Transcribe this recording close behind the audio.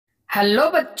Hello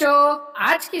बच्चों,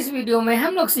 आज की इस वीडियो में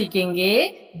हम लोग सीखेंगे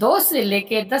 2 से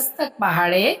लेके 10 तक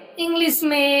पहाड़े इंग्लिश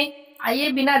में।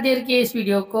 आइए बिना देर के इस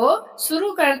वीडियो को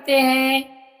शुरू करते हैं।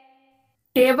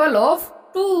 Table of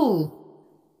 2।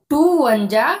 2 1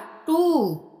 जा 2,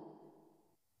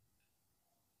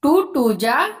 2 2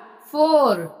 जा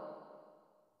 4,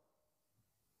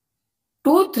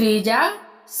 2 3 जा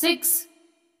 6,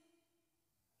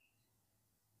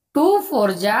 2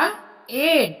 4 जा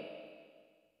 8,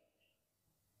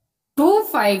 2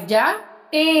 5 जा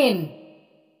 10,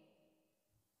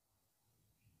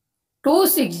 2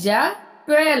 6 जा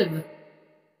 12,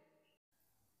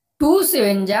 2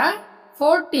 7 जा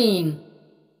 14,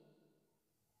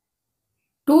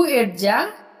 2 8 जा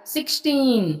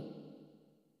 16,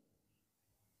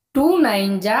 2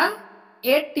 9 जा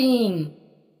 18,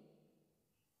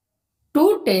 2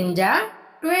 10 जा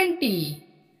 20।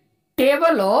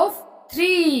 Table of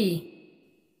 3।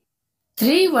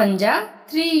 3 1 जा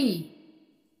 3,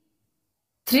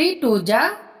 3 2 जा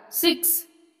 6,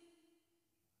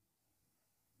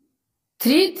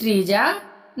 3 3 जा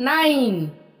 9,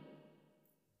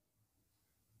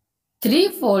 3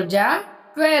 4 जा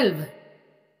 12,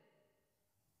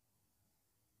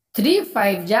 3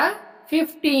 5 जा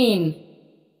 15,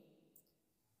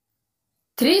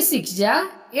 3 6 जा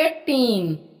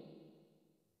 18,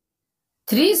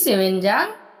 3 7 जा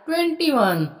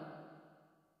 21,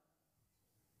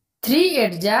 3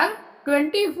 8 जा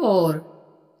 24,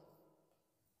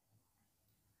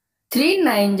 3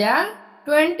 9 जा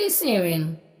 27,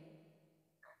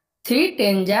 3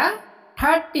 10 जा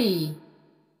 30।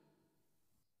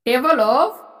 Table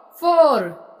of 4।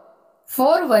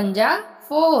 4 1 जा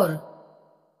 4,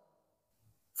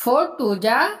 4 2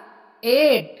 जा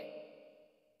 8,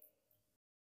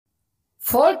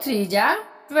 4 3 जा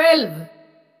 12,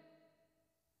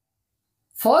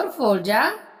 4 4 जा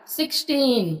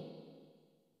 16,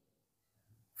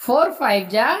 4 5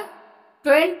 जा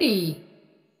 20,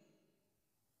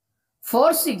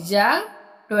 4 6 जा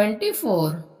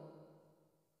 24,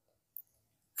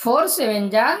 4 7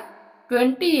 जा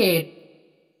 28,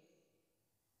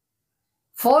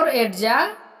 4 8 जा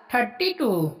 32,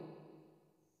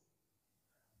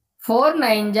 4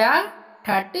 9 जा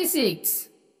 36,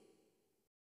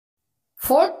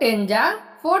 4 10 जा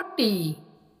 40।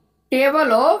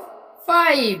 Table of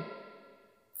 5।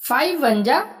 5 1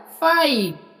 जा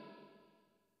 5,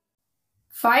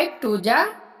 5 2 जा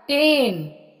 10,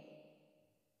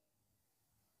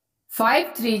 5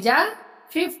 3 जा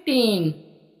 15,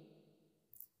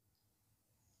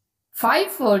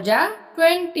 5 4 जा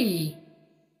 20,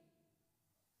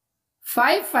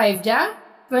 5 5 जा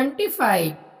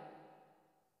 25,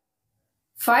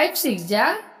 5 6 जा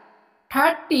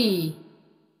 30,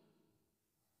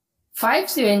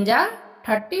 5 7 जा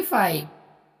 35,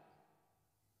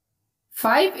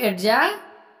 5 8 जा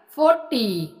 40,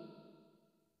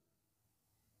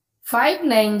 5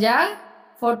 9 जा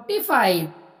 45,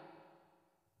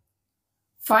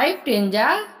 5 10 जा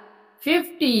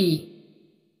 50।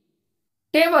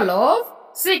 Table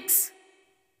of 6।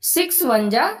 6 1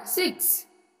 जा 6,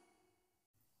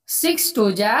 6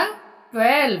 2 जा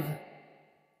 12,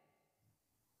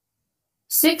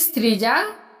 6 3 जा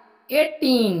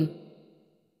 18,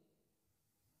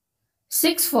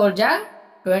 6 4 जा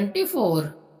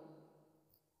 24,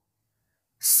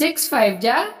 6 5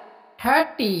 जा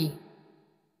 30,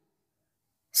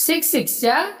 6 6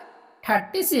 जा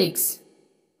 36,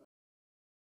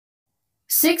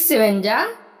 6 7 जा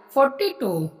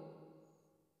 42,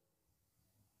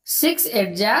 6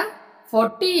 8 जा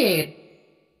 48,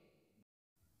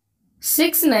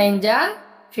 6 9 जा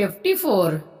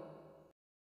 54,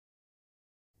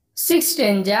 6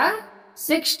 10 जा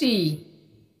 60।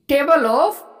 Table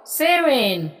of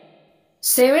 7।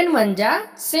 7 1 जा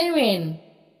 7,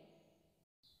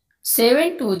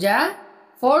 7 2 जा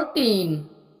 14,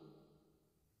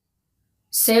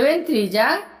 7 3 जा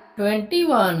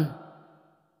 21,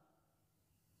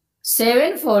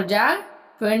 7 4 जा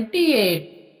 28,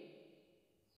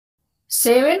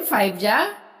 7 5 जा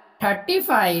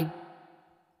 35,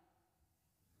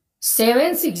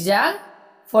 7 6 जा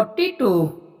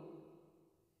 42,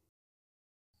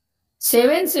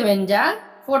 7 7 जा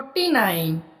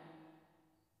 49,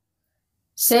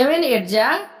 7 8 जा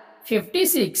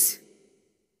 56,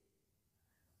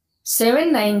 7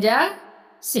 9 जा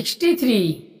 63,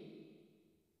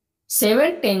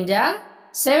 7 10 जा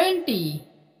 70।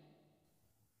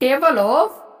 Table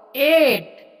of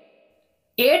 8।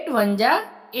 8 1 जा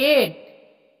 8,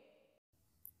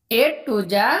 8 2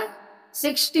 जा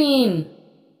 16,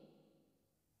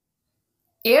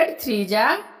 8 3 जा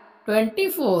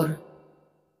 24,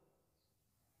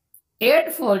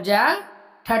 8 4 जा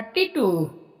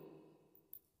 32,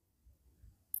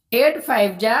 8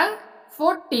 5 जा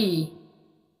 40,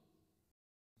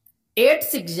 8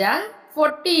 6 जा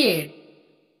 48,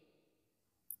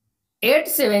 8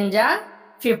 7 जा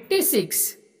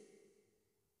 56,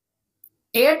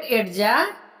 8 8 जा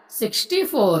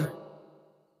 64,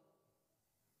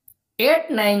 8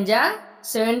 9 जा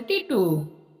 72,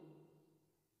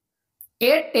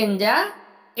 8 10 जा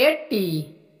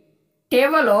 80,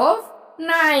 table of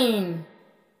 9,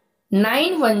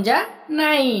 9 1 जा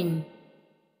 9,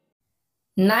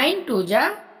 9 2 जा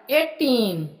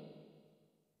 18,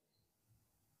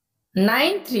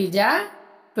 9 3 जा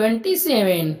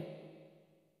 27,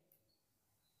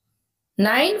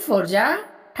 9 4 जा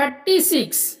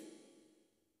 36,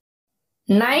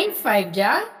 9 5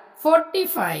 जा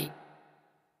 45,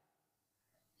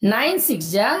 9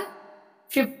 6 जा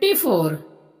 54,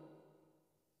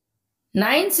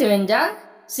 9 7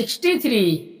 जा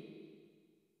 63,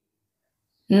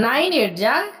 9 8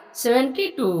 जा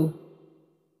 72,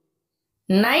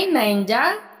 9 9 जा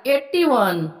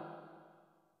 81,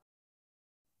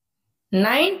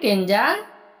 9 10 जा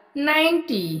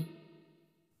 90,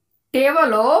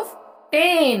 table of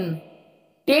 10,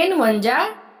 10 1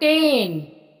 जा 10,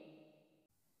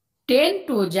 10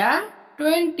 2 जा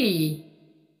 20,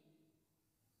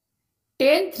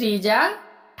 10 3 जा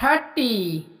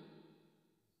 30,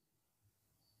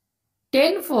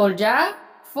 10 4 जा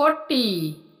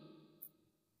 40,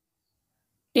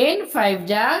 10 5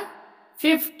 जा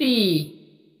 50,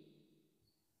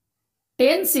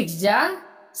 10 6 जा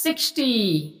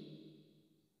 60,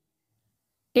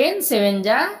 10 7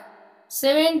 जा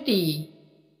 70,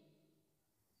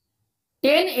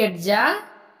 10 8 जा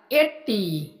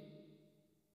 80,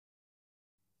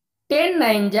 10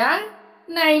 9 जा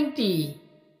 90,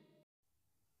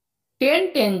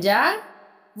 10 10 जा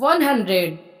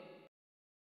 100,